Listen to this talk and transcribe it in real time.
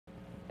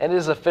And it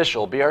is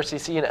official,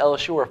 BRCC and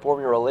LSU are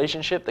forming a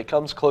relationship that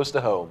comes close to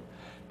home.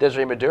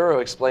 Desiree Maduro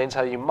explains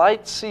how you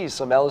might see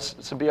some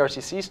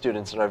BRCC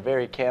students on our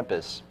very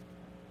campus.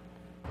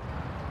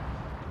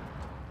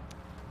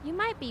 You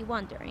might be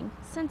wondering,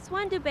 since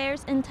when do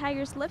bears and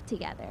tigers live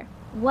together?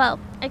 Well,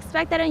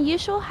 expect that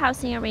unusual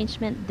housing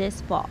arrangement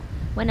this fall,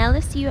 when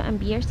LSU and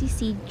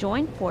BRCC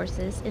join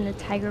forces in the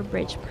Tiger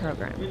Bridge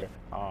program.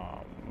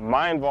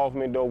 My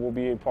involvement, though, will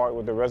be a part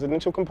with the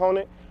residential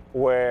component,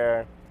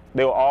 where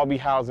they will all be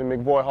housed in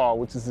McVoy Hall,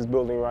 which is this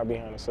building right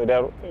behind us. So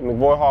that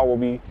McVoy Hall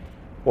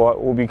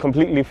will be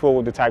completely full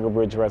with the Tiger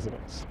Bridge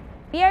residents.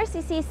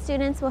 BRCC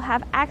students will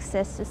have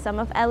access to some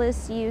of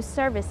LSU's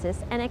services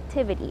and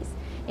activities,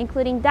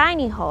 including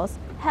dining halls,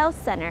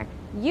 health center,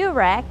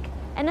 UREC,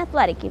 and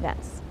athletic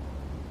events.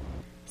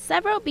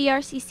 Several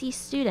BRCC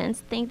students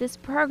think this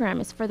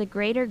program is for the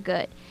greater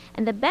good,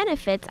 and the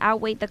benefits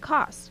outweigh the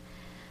cost.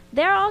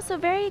 They're also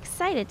very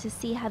excited to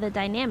see how the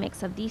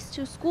dynamics of these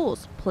two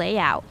schools play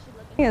out.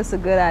 I think it's a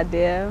good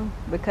idea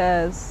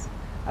because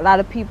a lot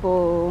of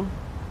people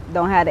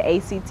don't have the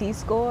ACT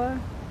score,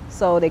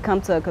 so they come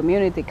to a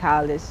community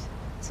college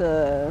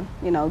to,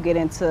 get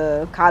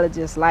into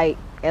colleges like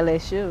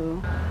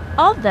LSU.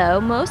 Although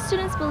most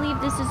students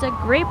believe this is a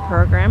great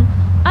program,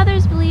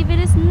 others believe it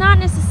is not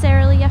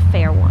necessarily a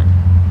fair one.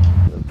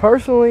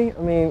 Personally,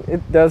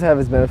 it does have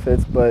its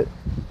benefits, but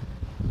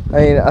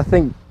I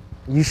think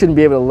you shouldn't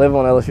be able to live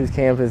on LSU's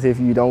campus if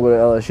you don't go to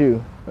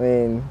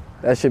LSU.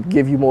 That should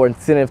give you more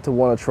incentive to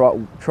want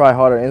to try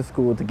harder in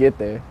school to get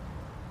there.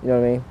 You know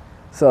what I mean?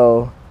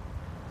 So,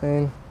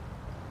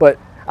 but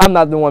I'm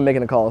not the one making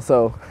the call,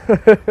 so.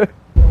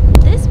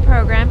 This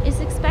program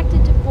is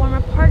expected to form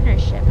a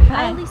partnership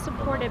highly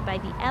supported by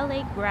the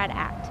LA Grad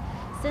Act,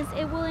 since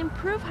it will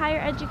improve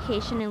higher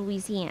education in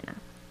Louisiana.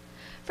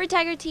 For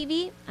Tiger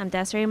TV, I'm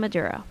Desiree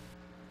Maduro.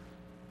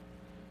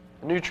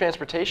 A new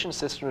transportation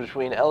system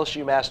between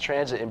LSU Mass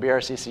Transit and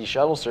BRCC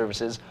shuttle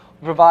services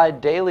will provide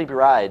daily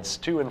rides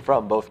to and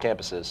from both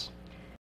campuses.